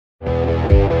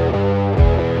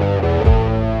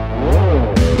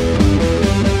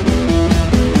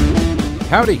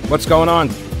Howdy, what's going on?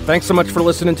 Thanks so much for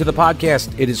listening to the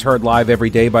podcast. It is heard live every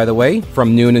day, by the way,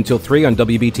 from noon until 3 on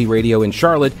WBT Radio in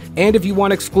Charlotte. And if you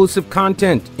want exclusive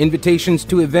content, invitations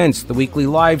to events, the weekly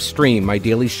live stream, my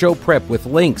daily show prep with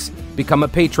links, become a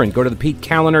patron. Go to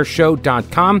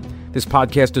thePeteKallinerShow.com. This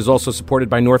podcast is also supported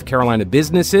by North Carolina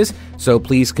businesses, so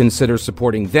please consider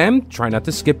supporting them. Try not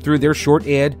to skip through their short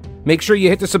ad. Make sure you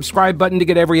hit the subscribe button to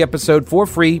get every episode for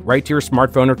free right to your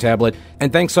smartphone or tablet.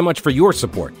 And thanks so much for your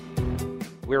support.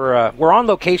 We're on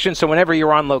location, so whenever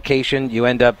you're on location, you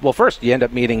end up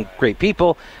meeting great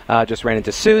people. Just ran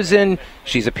into Susan.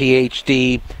 She's a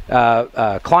PhD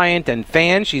client and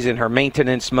fan. She's in her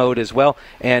maintenance mode as well.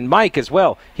 And Mike as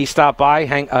well. He stopped by.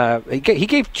 He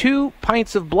gave 2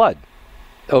 pints of blood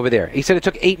over there. He said it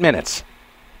took 8 minutes.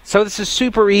 So this is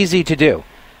super easy to do.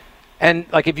 And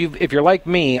like if you're like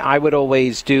me, I would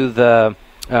always do the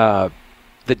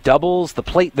double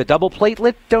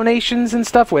platelet donations and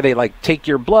stuff, where they like take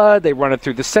your blood, they run it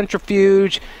through the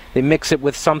centrifuge, they mix it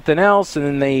with something else, and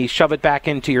then they shove it back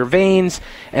into your veins,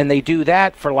 and they do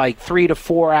that for like 3 to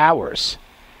 4 hours.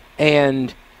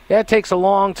 And that takes a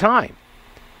long time.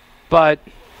 But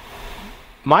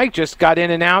Mike just got in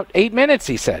and out 8 minutes,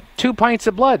 he said. 2 pints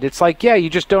of blood. It's like, yeah, you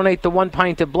just donate the 1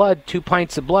 pint of blood, 2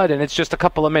 pints of blood, and it's just a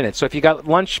couple of minutes. So if you got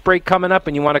lunch break coming up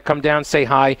and you want to come down, say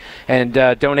hi, and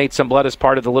donate some blood as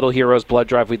part of the Little Heroes Blood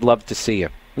Drive, we'd love to see you.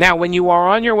 Now, when you are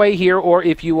on your way here, or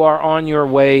if you are on your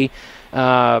way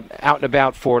out and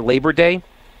about for Labor Day,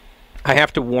 I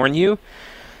have to warn you,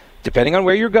 depending on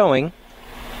where you're going,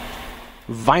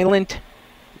 violent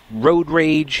road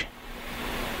rage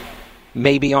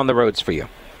may be on the roads for you.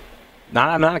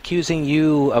 I'm not accusing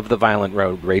you of the violent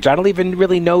road rage. I don't even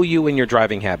really know you and your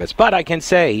driving habits. But I can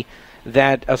say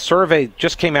that a survey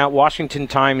just came out. Washington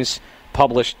Times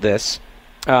published this.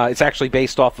 It's actually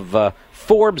based off of a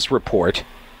Forbes report,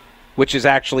 which is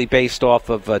actually based off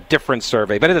of a different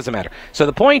survey, but it doesn't matter. So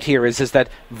the point here is that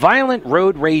violent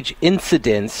road rage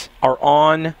incidents are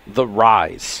on the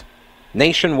rise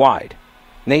nationwide.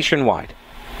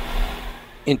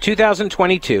 In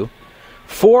 2022,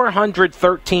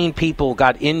 413 people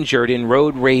got injured in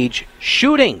road rage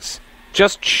shootings.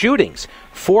 Just shootings.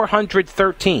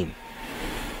 413.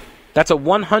 That's a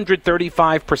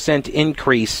 135%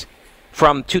 increase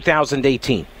from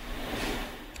 2018.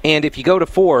 And if you go to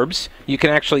Forbes, you can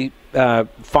actually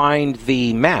find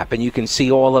the map, and you can see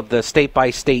all of the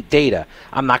state-by-state data.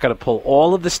 I'm not going to pull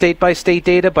all of the state-by-state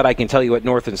data, but I can tell you what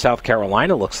North and South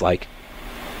Carolina looks like.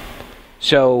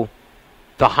 So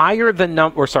the higher the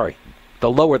number, the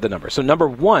lower the number. So number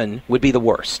 1 would be the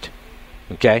worst.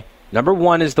 Okay? Number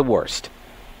 1 is the worst.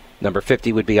 Number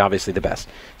 50 would be obviously the best.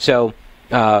 So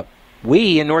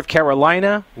we in North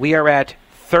Carolina, we are at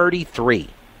 33.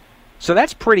 So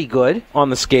that's pretty good on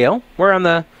the scale. We're on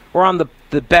the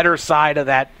better side of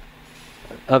that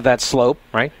slope,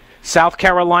 right? South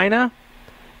Carolina,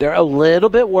 they're a little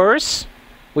bit worse,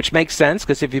 which makes sense,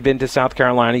 because if you've been to South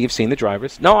Carolina, you've seen the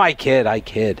drivers. No, I kid. I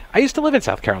used to live in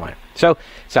South Carolina. So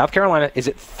South Carolina is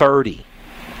at 30.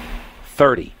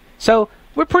 30. So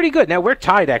we're pretty good. Now, we're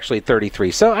tied, actually, at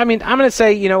 33. So, I mean, I'm going to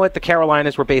say, you know what, the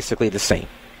Carolinas were basically the same.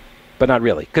 But not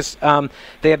really, because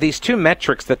they have these 2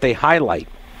 metrics that they highlight.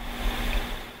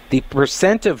 The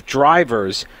percent of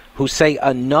drivers who say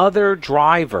another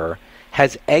driver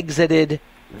has exited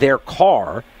their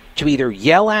car to either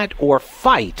yell at or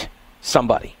fight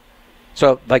somebody.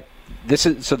 So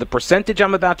the percentage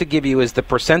I'm about to give you is the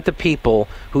percent of people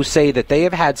who say that they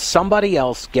have had somebody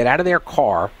else get out of their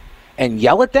car and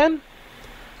yell at them.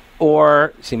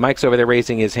 Or, see, Mike's over there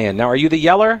raising his hand. Now, are you the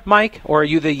yeller, Mike, or are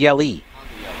you the yellee?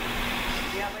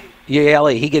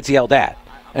 Yellee. He gets yelled at.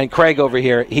 And Craig over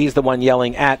here, he's the one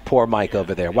yelling at poor Mike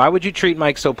over there. Why would you treat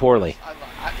Mike so poorly?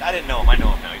 I didn't know him. I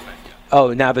know him now. He's nice.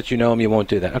 Oh, now that you know him, you won't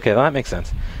do that. Okay, well, that makes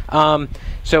sense.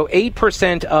 So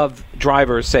 8% of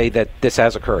drivers say that this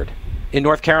has occurred. In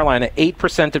North Carolina,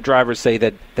 8% of drivers say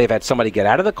that they've had somebody get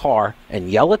out of the car and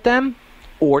yell at them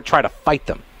or try to fight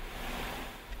them.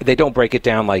 They don't break it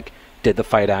down like, did the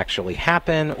fight actually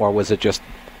happen, or was it just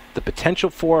the potential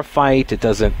for a fight? It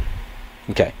doesn't.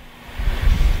 Okay.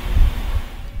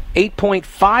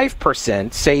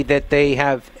 8.5% say that they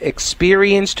have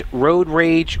experienced road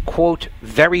rage, quote,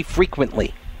 very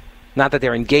frequently. Not that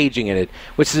they're engaging in it.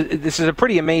 This is a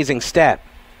pretty amazing stat,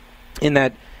 in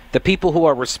that the people who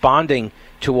are responding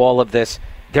to all of this,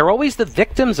 they're always the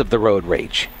victims of the road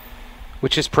rage,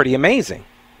 which is pretty amazing.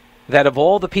 That of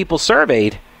all the people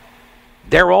surveyed,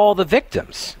 they're all the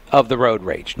victims of the road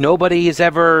rage. Nobody is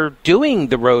ever doing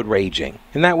the road raging.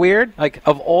 Isn't that weird? Like,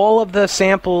 of all of the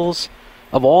samples,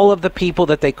 of all of the people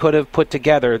that they could have put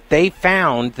together, they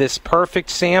found this perfect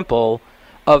sample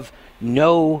of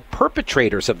no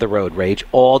perpetrators of the road rage,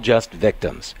 all just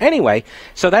victims. Anyway,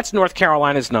 so that's North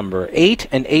Carolina's number, 8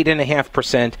 and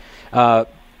 8.5%.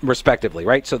 Respectively,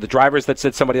 right? So the drivers that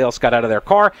said somebody else got out of their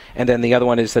car, and then the other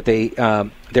one is that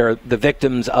they're the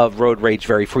victims of road rage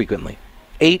very frequently.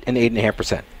 8 and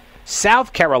 8.5%.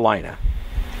 South Carolina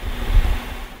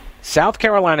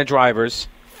drivers,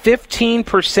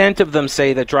 15% of them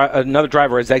say that another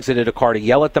driver has exited a car to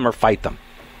yell at them or fight them.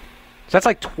 So that's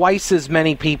like twice as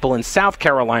many people in South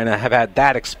Carolina have had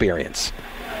that experience.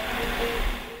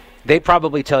 They'd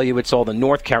probably tell you it's all the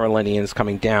North Carolinians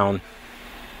coming down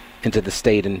into the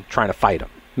state and trying to fight them.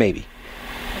 Maybe.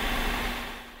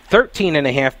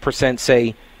 13.5%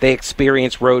 say they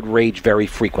experience road rage very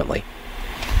frequently.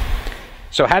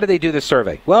 So how do they do this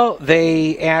survey? Well,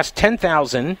 they asked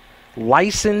 10,000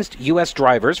 licensed U.S.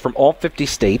 drivers from all 50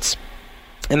 states,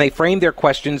 and they framed their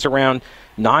questions around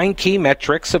 9 key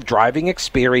metrics of driving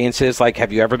experiences, like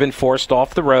have you ever been forced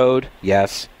off the road?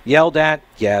 Yes. Yelled at?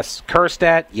 Yes. Cursed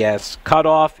at? Yes. Cut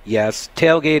off? Yes.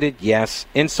 Tailgated? Yes.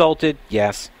 Insulted?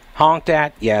 Yes. Honked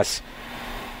at? Yes.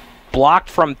 Blocked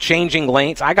from changing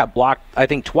lanes? I got blocked, I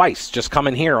think, twice just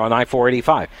coming here on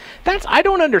I-485. I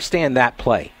don't understand that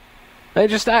play.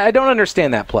 I don't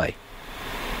understand that play.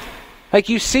 Like,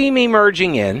 you see me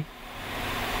merging in,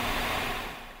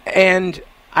 and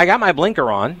I got my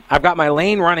blinker on, I've got my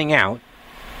lane running out,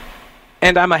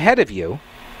 and I'm ahead of you,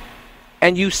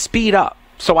 and you speed up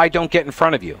so I don't get in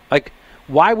front of you. Like,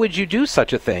 why would you do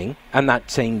such a thing? I'm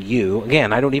not saying you.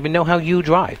 Again, I don't even know how you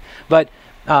drive. But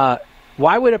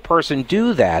why would a person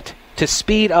do that to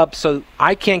speed up so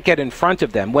I can't get in front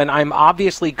of them when I'm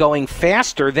obviously going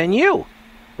faster than you,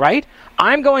 right?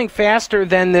 I'm going faster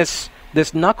than this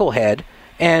knucklehead,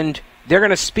 and they're going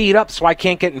to speed up so I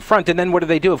can't get in front. And then what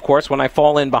do? Of course, when I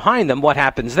fall in behind them, what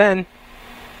happens then?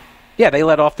 Yeah, they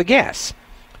let off the gas.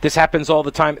 This happens all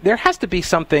the time. There has to be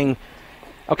something.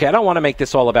 Okay, I don't want to make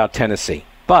this all about Tennessee,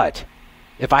 but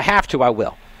if I have to, I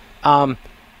will.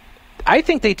 I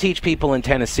think they teach people in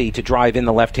Tennessee to drive in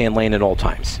the left-hand lane at all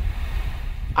times.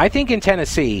 I think in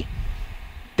Tennessee,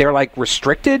 they're like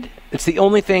restricted. It's the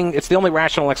only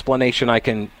rational explanation I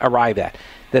can arrive at,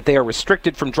 that they are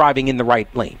restricted from driving in the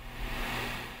right lane.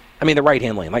 I mean, the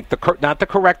right-hand lane, like not the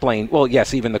correct lane. Well,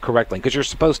 yes, even the correct lane, because you're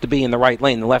supposed to be in the right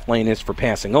lane. The left lane is for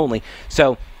passing only.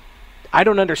 So I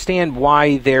don't understand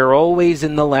why they're always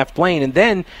in the left lane. And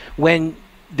then when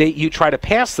you try to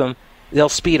pass them, they'll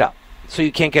speed up so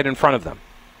you can't get in front of them.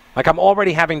 Like, I'm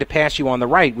already having to pass you on the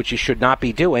right, which you should not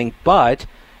be doing, but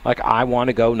like, I want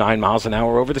to go 9 miles an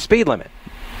hour over the speed limit.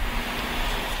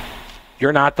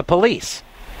 You're not the police.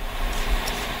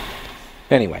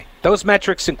 Anyway, those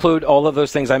metrics include all of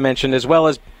those things I mentioned, as well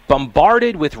as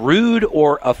bombarded with rude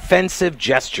or offensive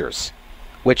gestures,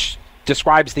 which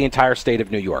describes the entire state of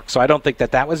New York. So I don't think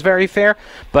that was very fair,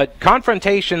 but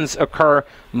confrontations occur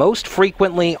most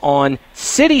frequently on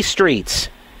city streets,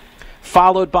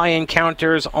 followed by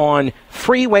encounters on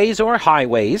freeways or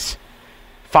highways,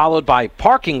 followed by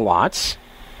parking lots,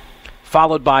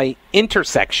 followed by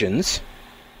intersections,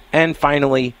 and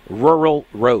finally rural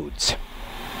roads.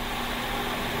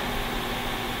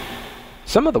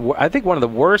 I think one of the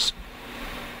worst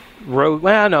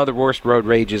the worst road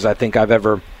rages I think I've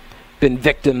ever been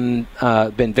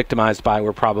victimized by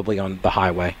were probably on the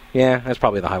highway. Yeah, that's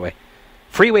probably the highway.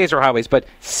 Freeways or highways, but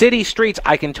city streets,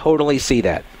 I can totally see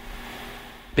that.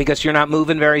 Because you're not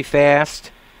moving very fast,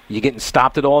 you're getting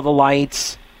stopped at all the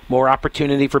lights, more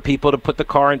opportunity for people to put the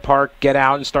car in park, get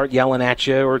out and start yelling at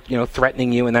you or,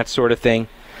 threatening you and that sort of thing.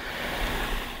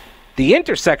 The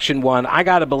intersection one, I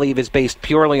got to believe, is based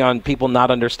purely on people not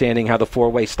understanding how the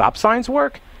four-way stop signs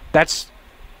work.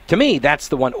 To me, that's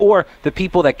the one. Or the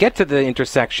people that get to the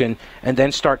intersection and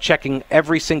then start checking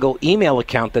every single email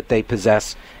account that they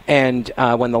possess, and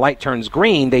when the light turns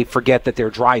green, they forget that they're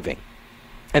driving.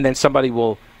 And then somebody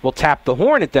will tap the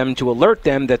horn at them to alert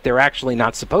them that they're actually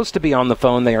not supposed to be on the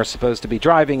phone, they are supposed to be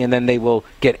driving, and then they will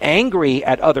get angry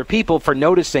at other people for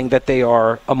noticing that they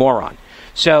are a moron.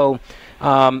 So,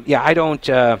 I don't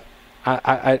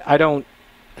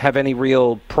have any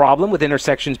real problem with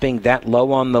intersections being that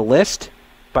low on the list,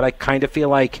 but I kind of feel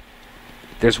like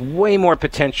there's way more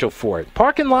potential for it.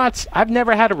 Parking lots, I've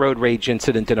never had a road rage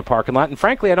incident in a parking lot, and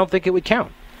frankly, I don't think it would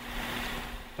count.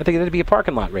 I think it'd be a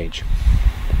parking lot rage.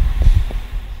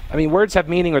 I mean, words have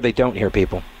meaning or they don't here,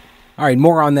 people. All right,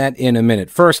 more on that in a minute.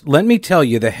 First, let me tell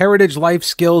you, the Heritage Life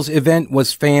Skills event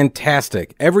was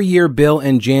fantastic. Every year, Bill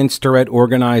and Jan Starrett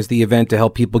organize the event to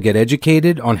help people get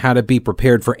educated on how to be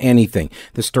prepared for anything.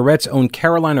 The Starretts own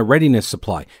Carolina Readiness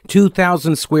Supply,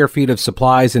 2,000 square feet of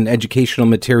supplies and educational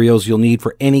materials you'll need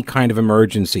for any kind of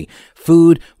emergency.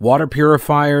 Food, water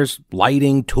purifiers,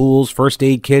 lighting, tools, first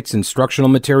aid kits, instructional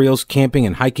materials, camping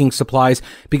and hiking supplies,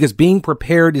 because being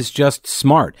prepared is just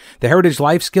smart. The Heritage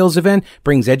Life Skills event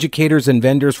brings educators and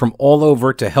vendors from all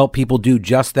over to help people do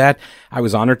just that. I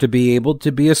was honored to be able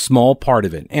to be a small part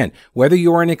of it. And whether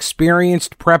you're an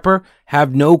experienced prepper,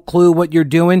 have no clue what you're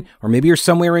doing, or maybe you're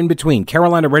somewhere in between,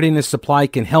 Carolina Readiness Supply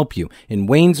can help you in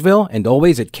Waynesville and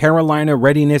always at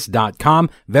carolinareadiness.com.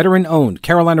 Veteran-owned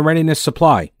Carolina Readiness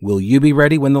Supply. Will you be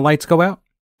ready when the lights go out?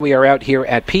 We are out here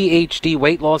at PhD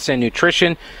Weight Loss and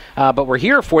Nutrition, but we're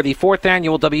here for the 4th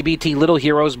annual WBT Little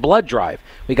Heroes Blood Drive.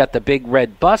 We got the big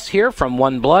red bus here from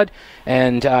One Blood,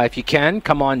 and if you can,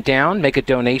 come on down, make a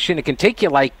donation. It can take you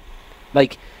like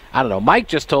I don't know, Mike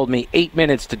just told me 8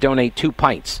 minutes to donate 2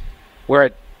 pints. We're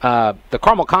at the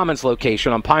Carmel Commons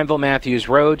location on Pineville Matthews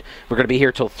Road. We're going to be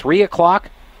here till 3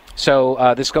 o'clock.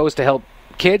 So this goes to help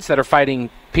kids that are fighting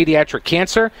pediatric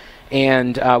cancer.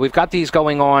 And we've got these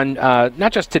going on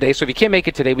not just today. So if you can't make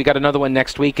it today, we got another one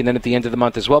next week and then at the end of the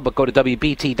month as well. But go to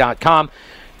WBT.com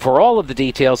for all of the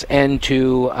details and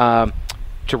to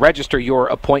register your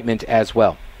appointment as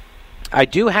well. I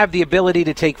do have the ability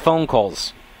to take phone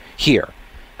calls here.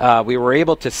 We were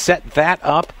able to set that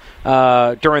up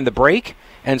during the break,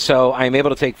 and so I'm able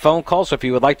to take phone calls. So if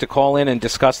you would like to call in and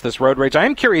discuss this road rage, I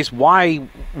am curious why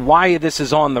this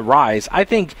is on the rise. I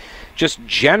think just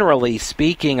generally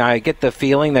speaking, I get the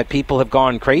feeling that people have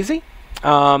gone crazy.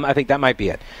 I think that might be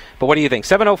it. But what do you think?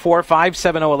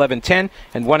 704-570-1110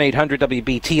 and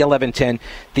 1-800-WBT-1110.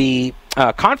 The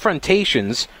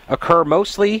confrontations occur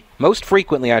most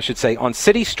frequently, I should say, on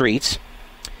city streets.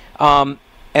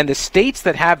 And the states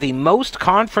that have the most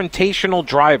confrontational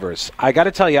drivers, I got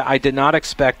to tell you, I did not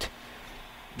expect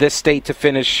this state to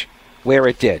finish where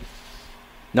it did.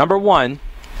 Number 1,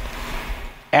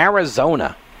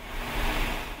 Arizona.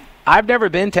 I've never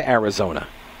been to Arizona.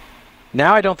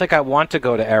 Now I don't think I want to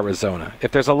go to Arizona.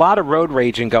 If there's a lot of road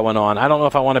raging going on, I don't know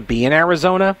if I want to be in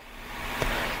Arizona.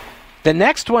 The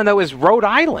next one, though, is Rhode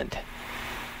Island.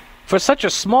 For such a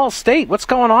small state, what's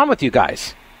going on with you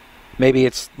guys? Maybe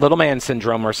it's little man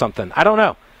syndrome or something. I don't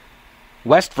know.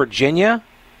 West Virginia,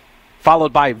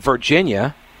 followed by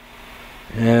Virginia.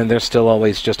 And they're still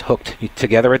always just hooked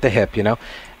together at the hip, you know.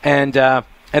 And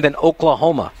then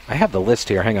Oklahoma. I have the list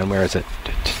here. Hang on, where is it?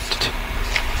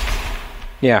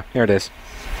 Yeah, here it is.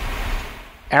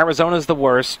 Arizona's the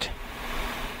worst.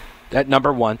 At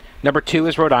number 1. Number 2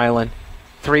 is Rhode Island.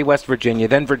 3, West Virginia.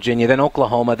 Then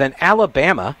Oklahoma. Then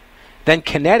Alabama. Then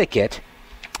Connecticut.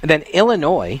 And then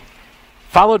Illinois.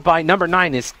 Followed by number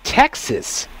 9 is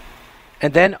Texas,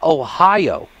 and then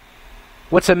Ohio.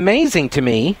 What's amazing to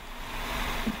me,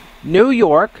 New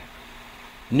York,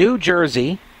 New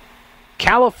Jersey,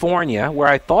 California, where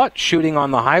I thought shooting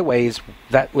on the highways,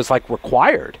 that was like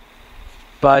required.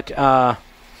 But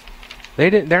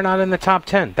they're not in the top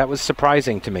 10. That was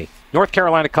surprising to me. North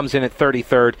Carolina comes in at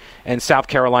 33rd, and South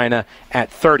Carolina at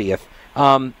 30th.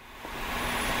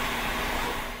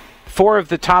 4 of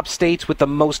the top states with the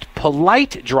most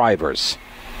polite drivers.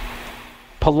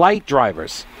 Polite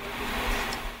drivers.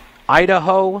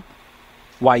 Idaho,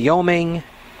 Wyoming,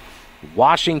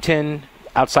 Washington,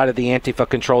 outside of the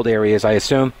Antifa-controlled areas, I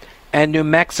assume, and New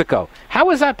Mexico. How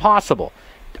is that possible?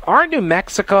 Aren't New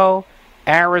Mexico,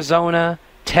 Arizona,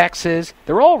 Texas,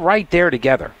 they're all right there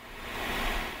together.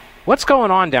 What's going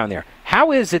on down there?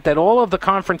 How is it that all of the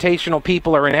confrontational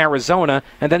people are in Arizona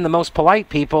and then the most polite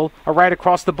people are right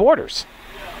across the borders?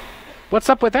 What's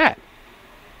up with that?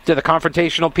 Do the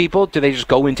confrontational people, do they just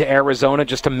go into Arizona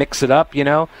just to mix it up, you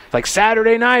know? Like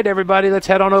Saturday night, everybody, let's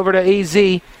head on over to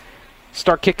AZ.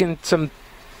 Start kicking some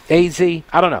AZ. I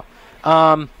don't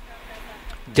know.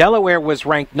 Delaware was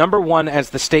ranked number 1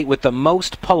 as the state with the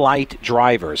most polite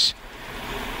drivers.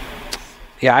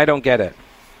 Yeah, I don't get it.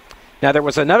 Now, there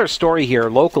was another story here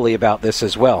locally about this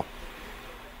as well.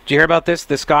 Did you hear about this?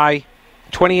 This guy,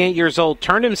 28 years old,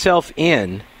 turned himself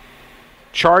in,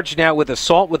 charged now with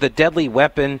assault with a deadly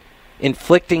weapon,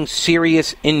 inflicting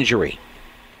serious injury.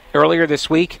 Earlier this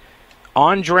week,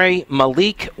 Andre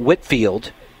Malik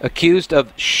Whitfield, accused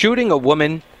of shooting a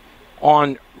woman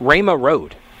on Rama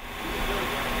Road.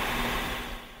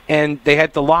 And they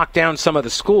had to lock down some of the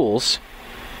schools.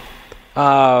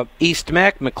 East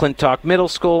Meck, McClintock Middle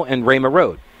School, and Rama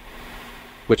Road,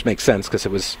 which makes sense because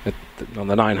it was on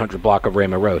the 900 block of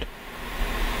Rama Road.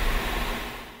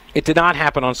 It did not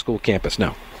happen on school campus,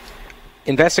 no.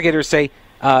 Investigators say,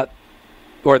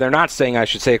 or they're not saying, I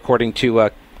should say, according to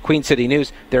Queen City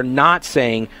News, they're not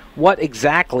saying what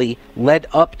exactly led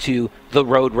up to the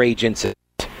road rage incident.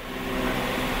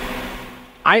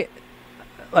 I'm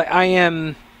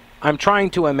trying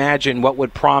to imagine what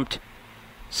would prompt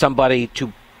somebody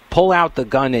to pull out the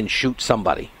gun and shoot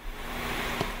somebody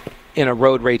in a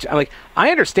road rage. I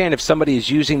understand if somebody is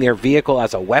using their vehicle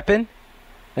as a weapon,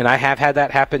 and I have had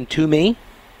that happen to me.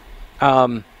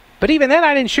 But even then,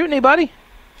 I didn't shoot anybody.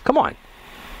 Come on.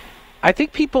 I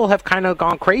think people have kind of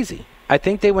gone crazy. I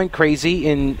think they went crazy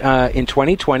in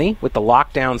 2020 with the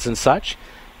lockdowns and such,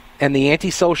 and the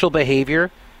antisocial behavior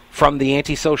from the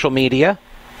antisocial media.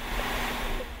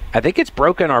 I think it's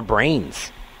broken our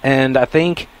brains. And I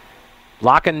think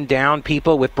locking down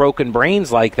people with broken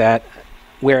brains like that,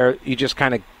 where you just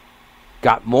kind of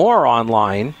got more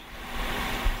online,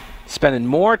 spending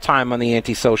more time on the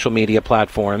anti-social media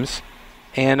platforms,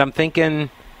 and I'm thinking,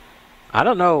 I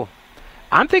don't know,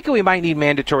 I'm thinking we might need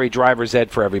mandatory driver's ed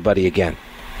for everybody again.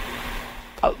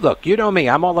 Look, you know me,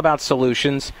 I'm all about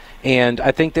solutions, and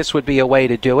I think this would be a way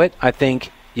to do it. I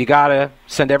think you got to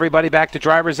send everybody back to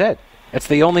driver's ed. It's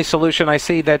the only solution I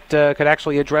see that could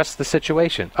actually address the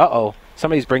situation. Uh-oh,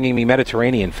 somebody's bringing me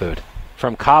Mediterranean food.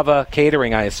 From Kava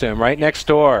Catering, I assume, right next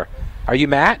door. Are you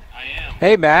Matt? I am.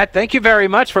 Hey, Matt. Thank you very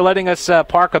much for letting us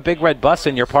park a big red bus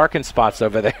in your parking spots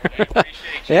over there. I appreciate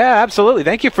you. Yeah, absolutely.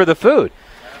 Thank you for the food.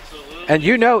 Absolutely. And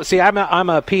you know, see, I'm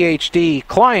a PhD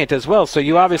client as well, so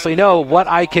you obviously know what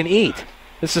I can eat.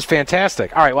 This is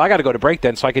fantastic. All right, well, I got to go to break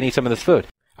then so I can eat some of this food.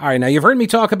 All right, now you've heard me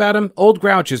talk about them. Old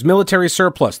Grouch's military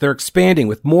surplus. They're expanding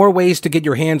with more ways to get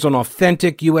your hands on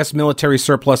authentic U.S. military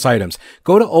surplus items.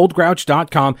 Go to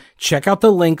oldgrouch.com. Check out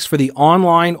the links for the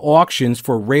online auctions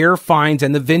for rare finds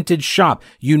and the vintage shop.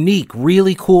 Unique,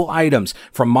 really cool items.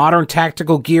 From modern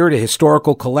tactical gear to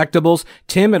historical collectibles,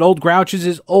 Tim at Old Grouch's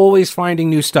is always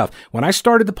finding new stuff. When I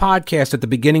started the podcast at the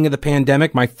beginning of the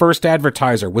pandemic, my first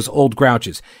advertiser was Old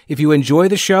Grouch's. If you enjoy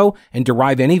the show and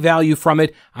derive any value from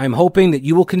it, I'm hoping that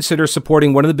you will consider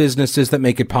supporting one of the businesses that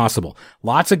make it possible.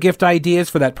 Lots of gift ideas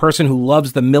for that person who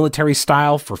loves the military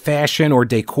style for fashion or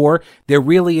decor. There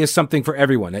really is something for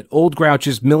everyone at Old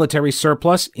Grouch's Military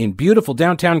Surplus in beautiful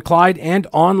downtown Clyde and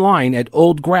online at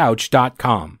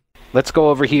oldgrouch.com. Let's go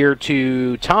over here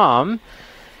to Tom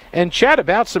and chat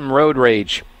about some road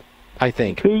rage, I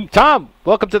think. Pete. Tom,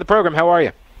 welcome to the program. How are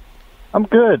you? I'm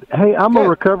good. Hey, I'm Good. a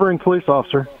recovering police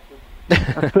officer.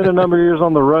 I spent a number of years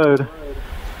on the road.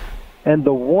 And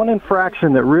the one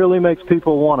infraction that really makes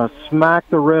people want to smack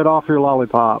the red off your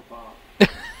lollipop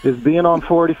is being on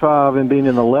 45 and being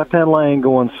in the left-hand lane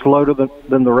going slower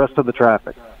than the rest of the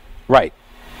traffic. Right.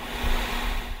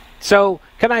 So,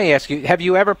 can I ask you, have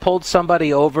you ever pulled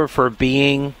somebody over for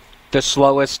being the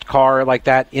slowest car like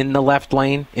that in the left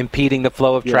lane, impeding the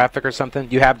flow of traffic or something?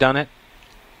 You have done it?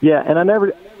 Yeah, and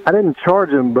I didn't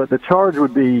charge them, but the charge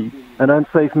would be an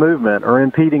unsafe movement or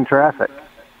impeding traffic.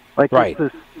 Like, right.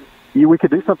 We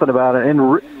could do something about it.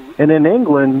 And in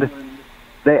England,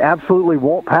 they absolutely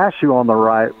won't pass you on the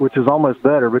right, which is almost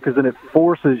better because then it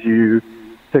forces you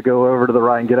to go over to the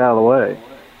right and get out of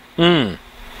the way.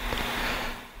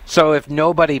 So if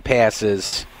nobody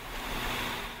passes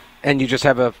and you just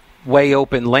have a way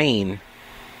open lane,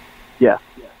 yeah.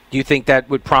 Do you think that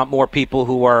would prompt more people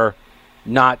who are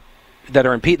not that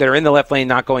are in the left lane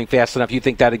not going fast enough? You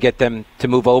think that would get them to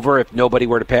move over if nobody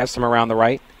were to pass them around the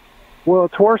right? Well,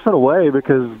 it's worse in a way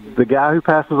because the guy who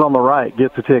passes on the right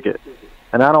gets a ticket,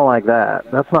 and I don't like that.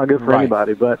 That's not good for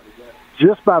anybody. But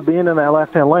just by being in that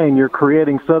left-hand lane, you're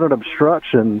creating such an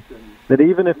obstruction that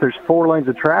even if there's 4 lanes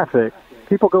of traffic,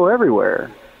 people go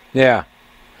everywhere. Yeah.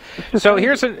 So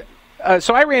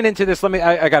so I ran into this.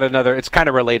 I got another. It's kind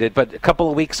of related, but a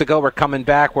couple of weeks ago, we're coming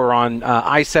back. We're on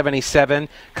I-77,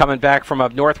 coming back from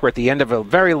up north. We're at the end of a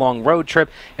very long road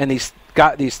trip, and these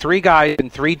 3 guys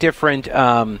in 3 different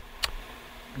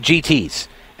GTs,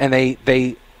 and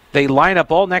they line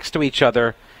up all next to each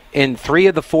other in 3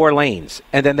 of the 4 lanes,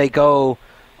 and then they go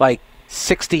like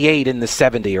 68 in the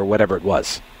 70 or whatever it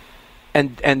was,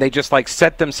 and they just like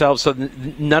set themselves so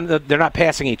they're not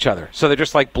passing each other, so they're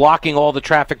just like blocking all the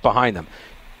traffic behind them.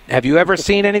 Have you ever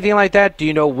seen anything like that? Do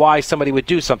you know why somebody would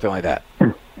do something like that?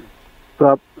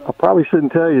 So I probably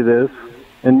shouldn't tell you this,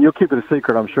 and you'll keep it a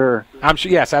secret, I'm sure. I'm sure.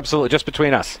 Yes, absolutely, just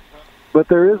between us. But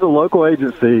there is a local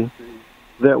agency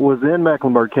that was in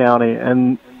Mecklenburg County,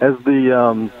 and as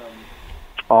the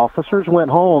officers went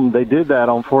home, they did that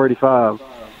on 485,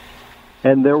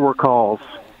 and there were calls,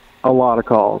 a lot of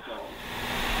calls.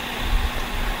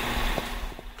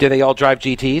 Did they all drive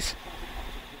GTs?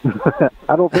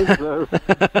 I don't think so.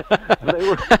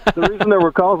 The reason there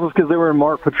were calls was because they were in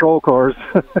marked patrol cars.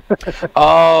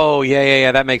 Oh,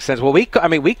 yeah. That makes sense. Well, we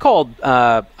called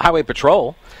Highway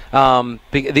Patrol.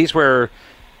 These were,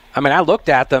 I looked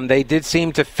at them. They did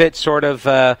seem to fit sort of,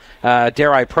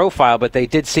 dare I profile, but they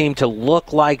did seem to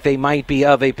look like they might be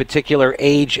of a particular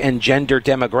age and gender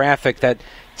demographic that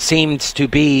seems to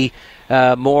be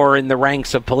more in the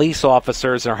ranks of police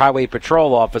officers or highway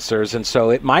patrol officers, and so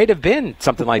it might have been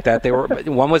something like that. They were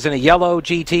one was in a yellow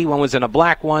GT, one was in a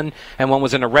black one, and one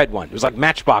was in a red one. It was like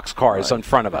Matchbox cars in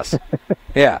front of us.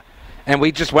 Yeah, and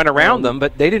we just went around them,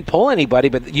 but they didn't pull anybody.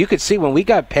 But you could see when we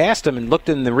got past them and looked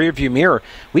in the rearview mirror,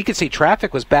 we could see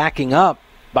traffic was backing up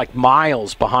like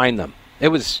miles behind them. It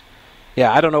was,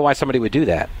 I don't know why somebody would do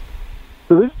that.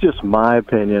 So this is just my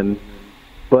opinion,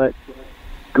 but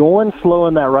going slow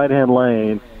in that right-hand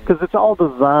lane, because it's all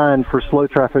designed for slow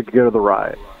traffic to go to the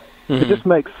right. Mm-hmm. It just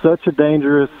makes such a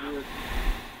dangerous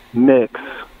mix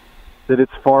that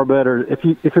it's far better. If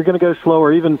you're going to go slow,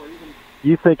 or even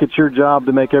you think it's your job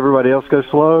to make everybody else go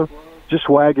slow, just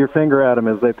wag your finger at them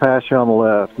as they pass you on the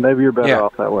left. Maybe you're better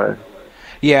off that way.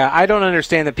 Yeah, I don't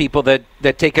understand the people that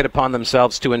take it upon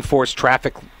themselves to enforce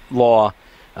traffic law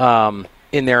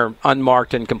in their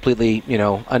unmarked and completely,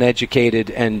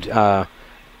 uneducated and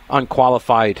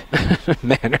unqualified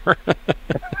manner.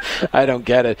 I don't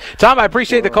get it. Tom, I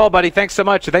appreciate the call, buddy. Thanks so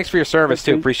much. Thanks for your service,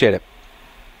 too. Appreciate it.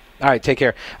 All right, take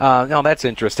care. No, that's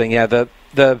interesting. Yeah,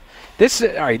 this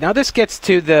all right. Now this gets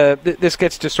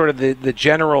to sort of the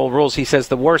general rules. He says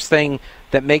the worst thing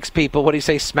that makes people, what do you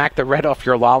say, smack the red off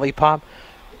your lollipop,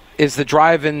 is the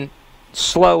driving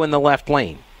slow in the left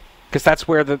lane, because that's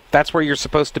where you're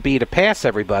supposed to be to pass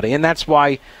everybody, and that's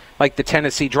why, like the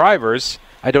Tennessee drivers,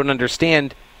 I don't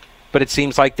understand. But it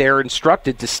seems like they're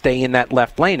instructed to stay in that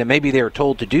left lane. And maybe they were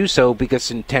told to do so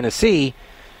because in Tennessee,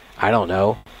 I don't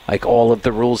know, like all of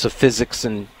the rules of physics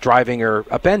and driving are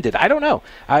upended. I don't know.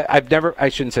 I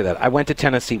shouldn't say that. I went to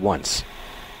Tennessee once,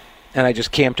 and I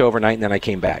just camped overnight, and then I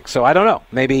came back. So I don't know.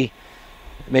 Maybe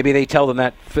they tell them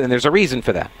that, and there's a reason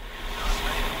for that.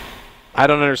 I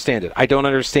don't understand it. I don't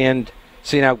understand.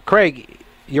 See, now, Craig,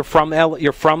 you're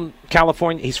from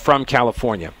California? He's from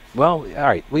California. Well, all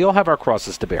right. We all have our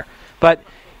crosses to bear. But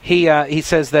he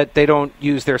says that they don't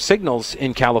use their signals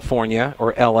in California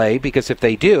or L.A. because if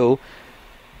they do,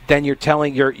 then you're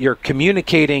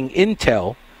communicating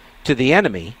intel to the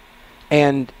enemy,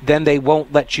 and then they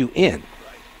won't let you in.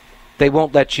 They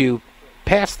won't let you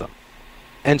pass them.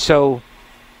 And so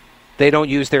they don't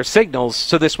use their signals,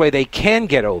 so this way they can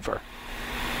get over.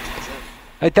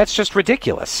 That's just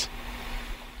ridiculous.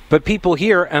 But people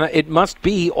here, and it must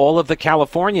be all of the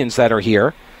Californians that are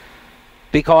here,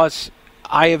 because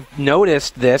I have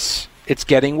noticed this, it's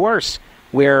getting worse,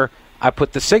 where I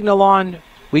put the signal on.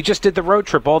 We just did the road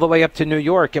trip all the way up to New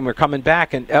York, and we're coming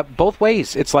back, and both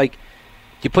ways. It's like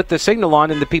you put the signal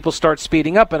on, and the people start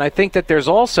speeding up. And I think that there's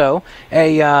also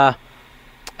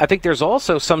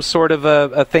some sort of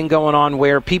a thing going on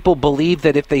where people believe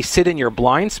that if they sit in your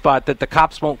blind spot, that the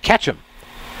cops won't catch them.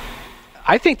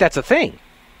 I think that's a thing.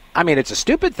 I mean, it's a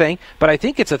stupid thing, but I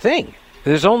think it's a thing.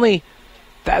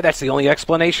 That's the only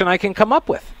explanation I can come up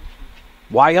with.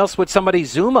 Why else would somebody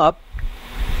zoom up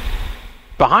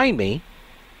behind me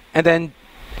and then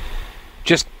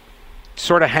just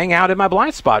sort of hang out in my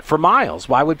blind spot for miles?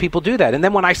 Why would people do that? And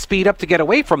then when I speed up to get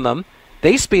away from them,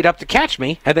 they speed up to catch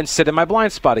me and then sit in my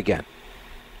blind spot again.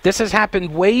 This has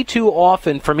happened way too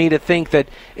often for me to think that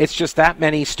it's just that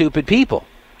many stupid people.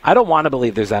 I don't want to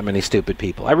believe there's that many stupid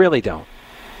people. I really don't.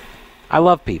 I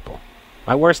love people.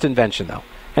 My worst invention, though.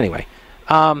 Anyway,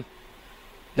 no,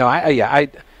 I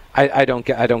don't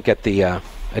get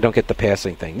the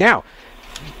passing thing. Now,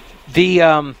 the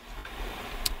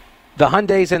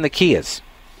Hyundais and the Kias.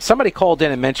 Somebody called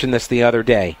in and mentioned this the other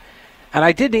day, and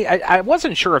I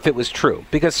wasn't sure if it was true,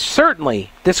 because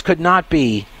certainly this could not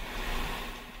be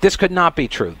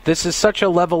true. This is such a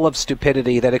level of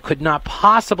stupidity that it could not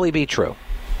possibly be true.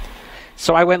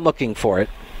 So I went looking for it,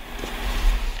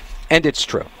 and it's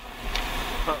true.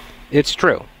 It's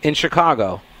true. In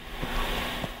Chicago,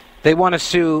 they want to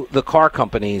sue the car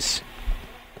companies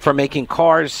for making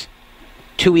cars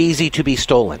too easy to be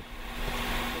stolen.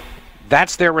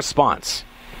 That's their response.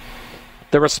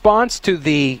 The response to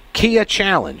the Kia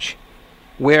challenge,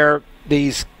 where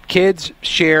these kids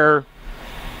share,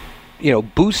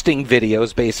 boosting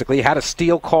videos, basically, how to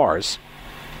steal cars,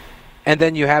 and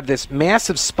then you have this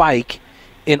massive spike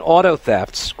in auto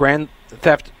thefts, grand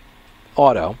theft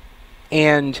auto,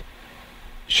 and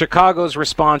Chicago's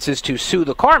response is to sue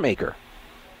the car maker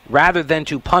rather than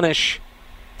to punish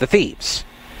the thieves.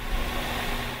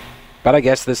 But I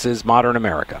guess this is modern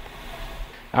America.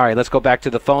 All right, let's go back to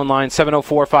the phone line,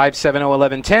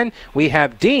 704-570-1110. We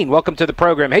have Dean. Welcome to the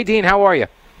program. Hey, Dean, how are you?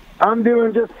 I'm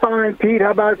doing just fine, Pete.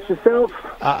 How about yourself?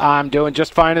 I'm doing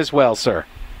just fine as well, sir.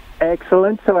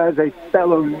 Excellent. So as a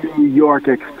fellow New York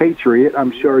expatriate,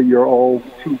 I'm sure you're all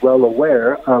too well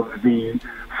aware of the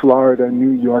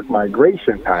Florida-New York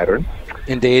migration pattern.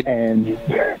 Indeed. And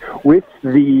with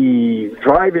the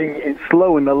driving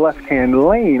slow in the left-hand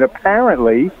lane,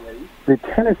 apparently the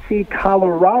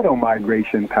Tennessee-Colorado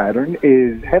migration pattern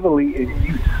is heavily in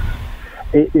use.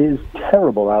 It is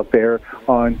terrible out there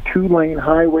on two-lane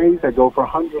highways that go for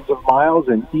hundreds of miles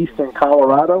in eastern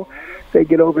Colorado. They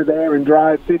get over there and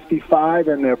drive 55,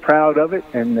 and they're proud of it,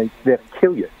 and they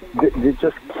kill you. They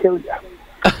just kill you.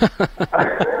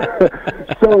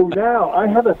 So now I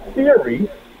have a theory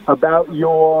about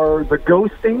the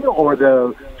ghosting or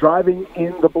the driving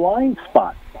in the blind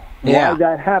spot. Yeah. Why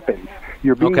that happens.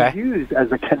 You're being used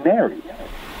as a canary.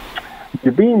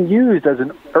 You're being used as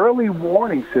an early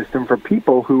warning system for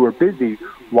people who are busy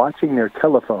watching their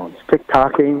telephones,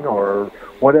 TikToking or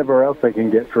whatever else they can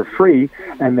get for free,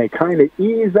 and they kind of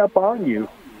ease up on you,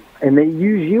 and they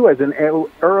use you as an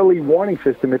early warning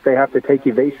system if they have to take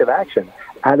evasive action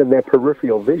out of their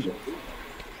peripheral vision.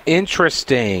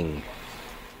 Interesting.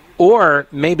 Or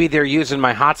maybe they're using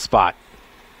my hotspot.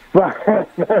 There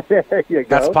you go.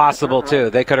 That's possible, too.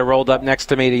 They could have rolled up next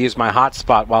to me to use my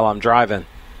hotspot while I'm driving.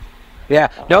 Yeah,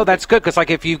 no, that's good, because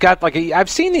if you've got, I've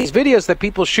seen these videos that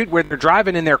people shoot where they're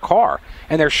driving in their car,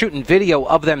 and they're shooting video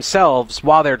of themselves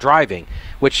while they're driving,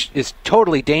 which is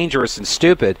totally dangerous and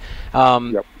stupid.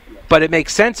 Yep. But it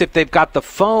makes sense if they've got the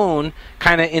phone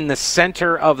kind of in the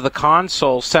center of the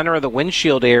console, center of the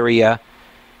windshield area,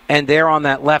 and they're on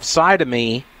that left side of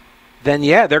me, then,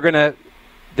 yeah, they're going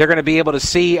to be able to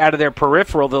see out of their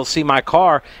peripheral, they'll see my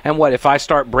car, and if I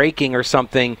start braking or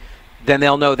something, then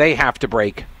they'll know they have to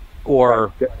brake.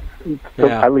 Or so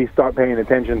at least start paying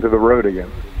attention to the road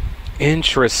again.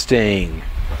 Interesting.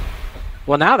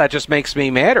 Well, now that just makes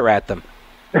me madder at them.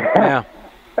 Yeah.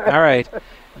 All right.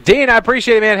 Dean, I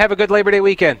appreciate it, man. Have a good Labor Day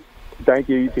weekend. Thank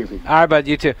you. You too, Pete. All right, bud.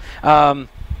 You too.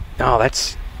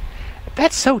 That's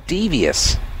so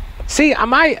devious. See,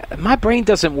 my brain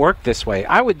doesn't work this way.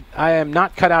 I am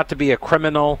not cut out to be a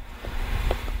criminal.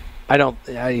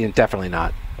 Definitely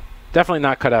not. Definitely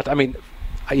not cut out. I mean,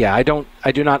 yeah, I do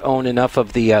not own enough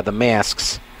of the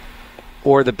masks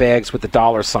or the bags with the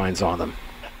dollar signs on them.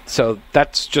 So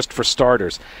that's just for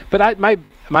starters. But my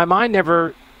mind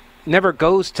never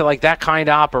goes to that kind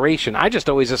of operation. I just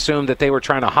always assumed that they were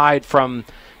trying to hide from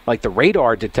the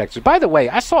radar detectors. By the way,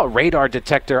 I saw a radar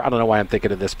detector. I don't know why I'm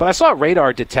thinking of this, but I saw a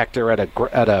radar detector at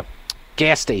a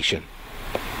gas station.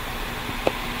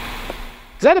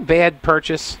 Is that a bad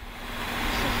purchase?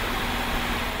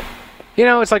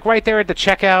 It's right there at the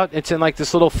checkout. It's in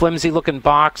this little flimsy-looking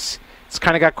box. It's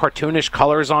kind of got cartoonish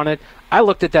colors on it. I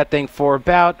looked at that thing for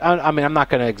about, I'm not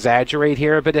going to exaggerate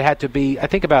here, but it had to be, I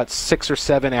think, about 6 or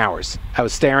 7 hours. I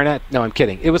was staring at. No, I'm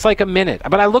kidding. It was a minute,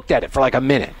 but I looked at it for a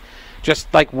minute, just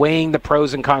weighing the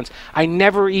pros and cons. I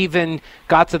never even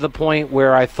got to the point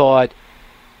where I thought,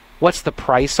 what's the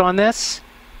price on this?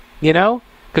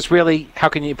 Because really, how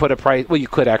can you put a price? Well, you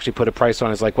could actually put a price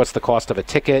on it. It's what's the cost of a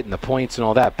ticket and the points and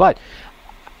all that. But,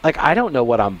 I don't know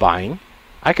what I'm buying.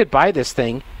 I could buy this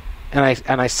thing, and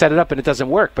I set it up, and it doesn't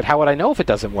work. But how would I know if it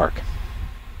doesn't work?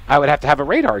 I would have to have a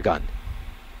radar gun,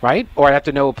 right? Or I'd have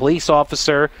to know a police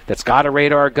officer that's got a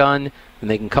radar gun, and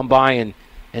they can come by and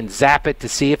zap it to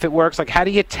see if it works. How do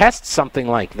you test something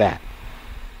like that?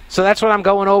 So that's what I'm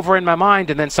going over in my mind,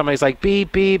 and then somebody's like,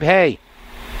 beep, beep, hey,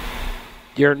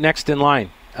 you're next in line.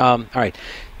 All right.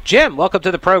 Jim, welcome to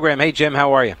the program. Hey, Jim,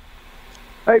 how are you?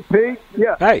 Hey, Pete.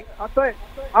 Yeah. Hey. I think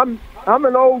I'm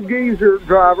an old geezer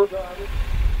driver.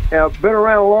 And I've been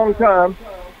around a long time,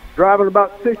 driving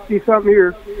about 60-something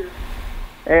years.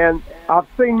 And I've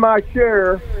seen my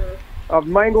share of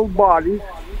mangled bodies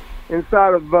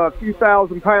inside of a few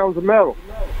thousand pounds of metal.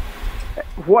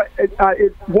 What I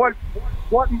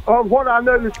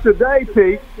noticed today,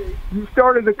 Pete, you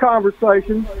started the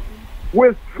conversation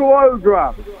with slow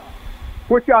driving,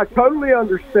 which I totally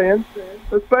understand,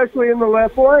 especially in the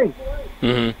left lane.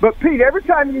 Mm-hmm. But, Pete, every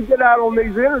time you get out on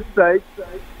these interstates,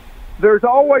 there's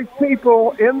always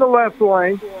people in the left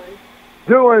lane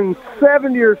doing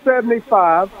 70 or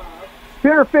 75,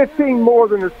 10 or 15 more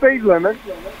than the speed limit,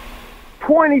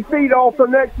 20 feet off the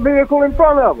next vehicle in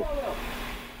front of them.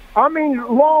 I mean,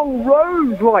 long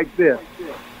roads like this.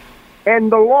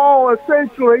 And the law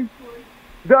essentially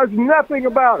does nothing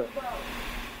about it.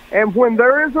 And when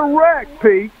there is a wreck,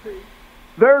 Pete,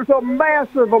 there's a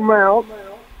massive amount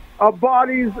of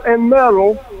bodies and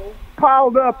metal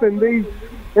piled up in these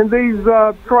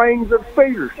trains of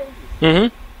speeders.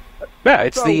 Mm-hmm. Yeah,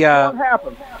 it's So the. what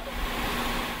happens?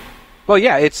 Well,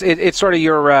 yeah, it's sort of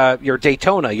your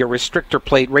Daytona, your restrictor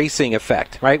plate racing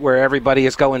effect, right? Where everybody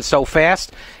is going so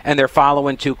fast and they're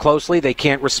following too closely, they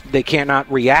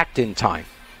cannot react in time.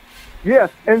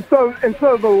 Yes, and so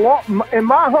the law, in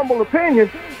my humble opinion,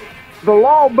 the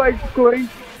law basically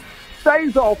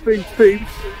stays off these speeds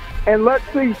and lets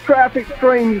these traffic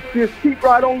streams just keep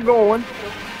right on going,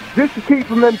 just to keep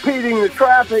them impeding the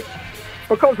traffic,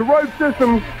 because the road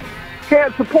system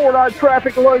can't support our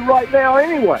traffic load right now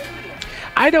anyway.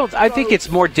 I think it's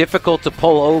more difficult to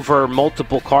pull over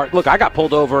multiple cars. Look, I got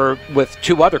pulled over with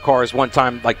two other cars one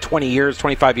time, like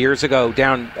 25 years ago,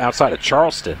 down outside of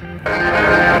Charleston.